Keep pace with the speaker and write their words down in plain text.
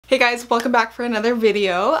Hey guys, welcome back for another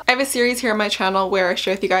video. I have a series here on my channel where I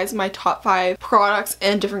share with you guys my top 5 products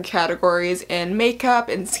in different categories in makeup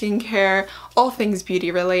and skincare, all things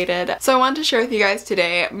beauty related. So I wanted to share with you guys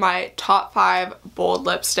today my top 5 bold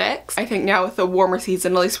lipsticks. I think now with the warmer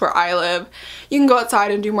season, at least where I live, you can go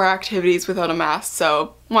outside and do more activities without a mask,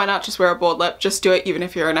 so why not just wear a bold lip? Just do it even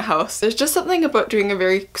if you're in a house. There's just something about doing a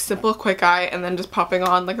very simple quick eye and then just popping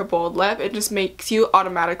on like a bold lip. It just makes you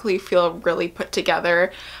automatically feel really put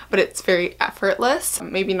together, but it's very effortless.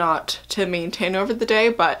 Maybe not to maintain over the day,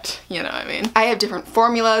 but you know what I mean. I have different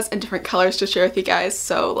formulas and different colors to share with you guys,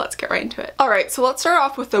 so let's get right into it. Alright, so let's start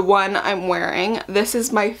off with the one I'm wearing. This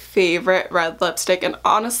is my favorite red lipstick, and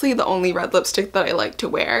honestly the only red lipstick that I like to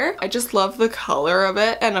wear. I just love the color of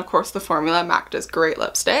it, and of course the formula. MAC does great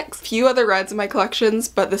lipsticks. Few other reds in my collections,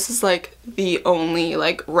 but this is like the only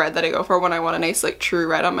like red that I go for when I want a nice like true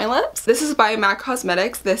red on my lips. This is by MAC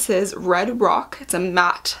Cosmetics. This is Red Rock. It's a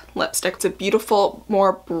matte lipstick. It's a beautiful,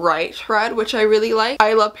 more bright red, which I really like.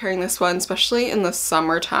 I love pairing this one, especially in the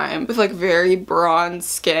summertime, with like very bronze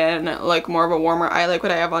skin, like more of a warmer eye like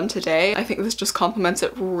what I have on today. I think this just complements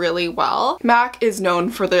it really well. MAC is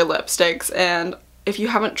known for their lipsticks, and if you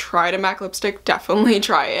haven't tried a MAC lipstick, definitely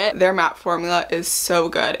try it. Their matte formula is so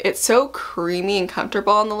good. It's so creamy and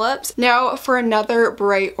comfortable on the lips. Now for another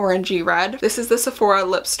bright orangey red. This is the Sephora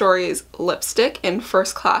Lip Stories lipstick in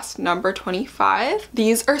First Class number 25.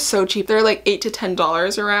 These are so cheap. They're like $8 to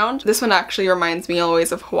 $10 around. This one actually reminds me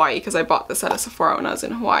always of Hawaii because I bought this at a Sephora when I was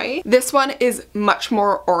in Hawaii. This one is much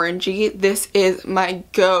more orangey. This is my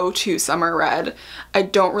go-to summer red. I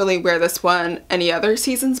don't really wear this one any other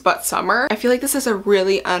seasons but summer. I feel like this is a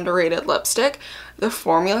really underrated lipstick. The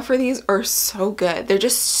formula for these are so good. They're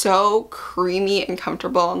just so creamy and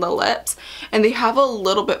comfortable on the lips, and they have a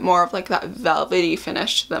little bit more of like that velvety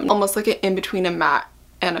finish to them, almost like an in-between a matte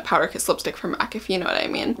and a powder kiss lipstick from MAC, if you know what I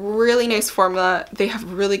mean. Really nice formula. They have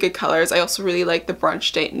really good colors. I also really like the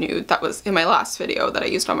brunch date nude that was in my last video that I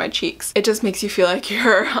used on my cheeks. It just makes you feel like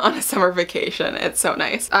you're on a summer vacation. It's so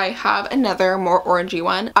nice. I have another more orangey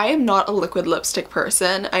one. I am not a liquid lipstick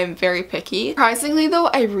person. I'm very picky. Surprisingly though,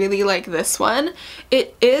 I really like this one.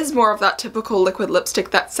 It is more of that typical liquid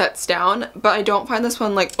lipstick that sets down, but I don't find this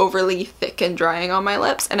one like overly thick and drying on my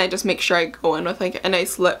lips, and I just make sure I go in with like a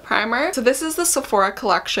nice lip primer. So this is the Sephora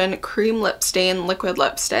Collection Cream Lip Stain Liquid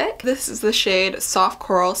Lipstick. This is the shade Soft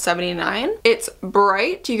Coral 79. It's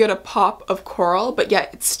bright, you get a pop of coral, but yet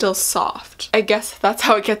it's still soft. I guess that's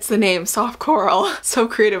how it gets the name, Soft Coral. So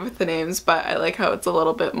creative with the names, but I like how it's a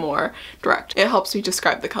little bit more direct. It helps me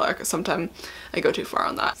describe the color because sometimes I go too far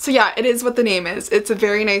on that. So yeah, it is what the name is. It's a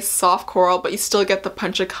very nice soft coral, but you still get the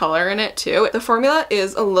punch of color in it too. The formula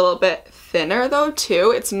is a little bit thinner though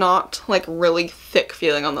too. It's not like really thick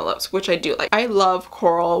feeling on the lips, which I do like. I love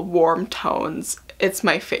coral warm tones. It's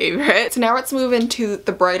my favorite. So now let's move into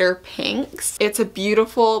the brighter pinks. It's a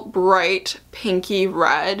beautiful bright pinky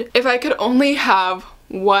red. If I could only have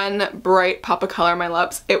one bright pop of color on my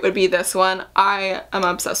lips, it would be this one. I am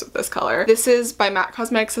obsessed with this color. This is by MAC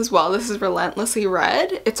Cosmetics as well. This is Relentlessly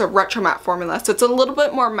Red. It's a retro matte formula, so it's a little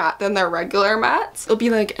bit more matte than their regular mattes. It'll be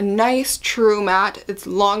like a nice true matte. It's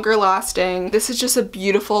longer lasting. This is just a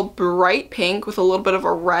beautiful bright pink with a little bit of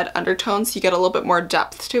a red undertone, so you get a little bit more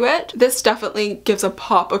depth to it. This definitely gives a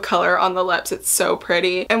pop of color on the lips. It's so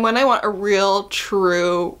pretty. And when I want a real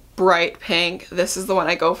true bright pink, this is the one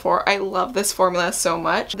I go for. I love this formula so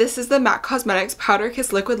much. This is the MAC Cosmetics Powder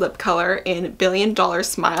Kiss Liquid Lip Color in Billion Dollar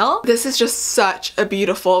Smile. This is just such a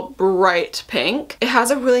beautiful bright pink. It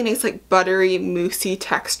has a really nice like buttery moussey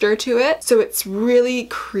texture to it, so it's really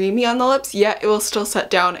creamy on the lips, yet it will still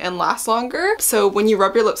set down and last longer. So when you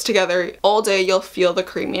rub your lips together all day, you'll feel the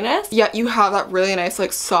creaminess, yet you have that really nice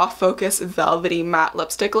like soft focus velvety matte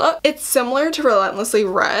lipstick look. It's similar to Relentlessly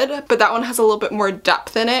Red, but that one has a little bit more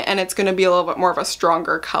depth in it, and it's going to be a little bit more of a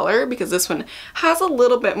stronger color because this one has a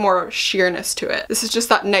little bit more sheerness to it. This is just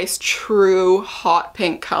that nice true hot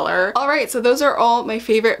pink color. Alright, so those are all my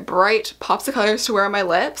favorite bright pops of colors to wear on my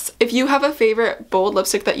lips. If you have a favorite bold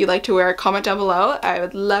lipstick that you like to wear, comment down below. I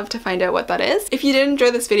would love to find out what that is. If you did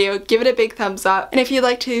enjoy this video, give it a big thumbs up, and if you'd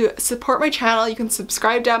like to support my channel, you can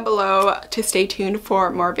subscribe down below to stay tuned for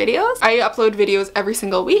more videos. I upload videos every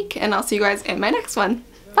single week, and I'll see you guys in my next one.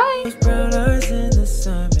 Bye!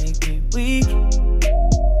 Weak.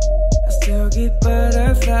 I still get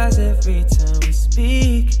butterflies every time we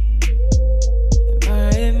speak.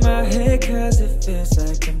 Am I in my head 'cause it feels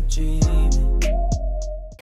like I'm dreaming?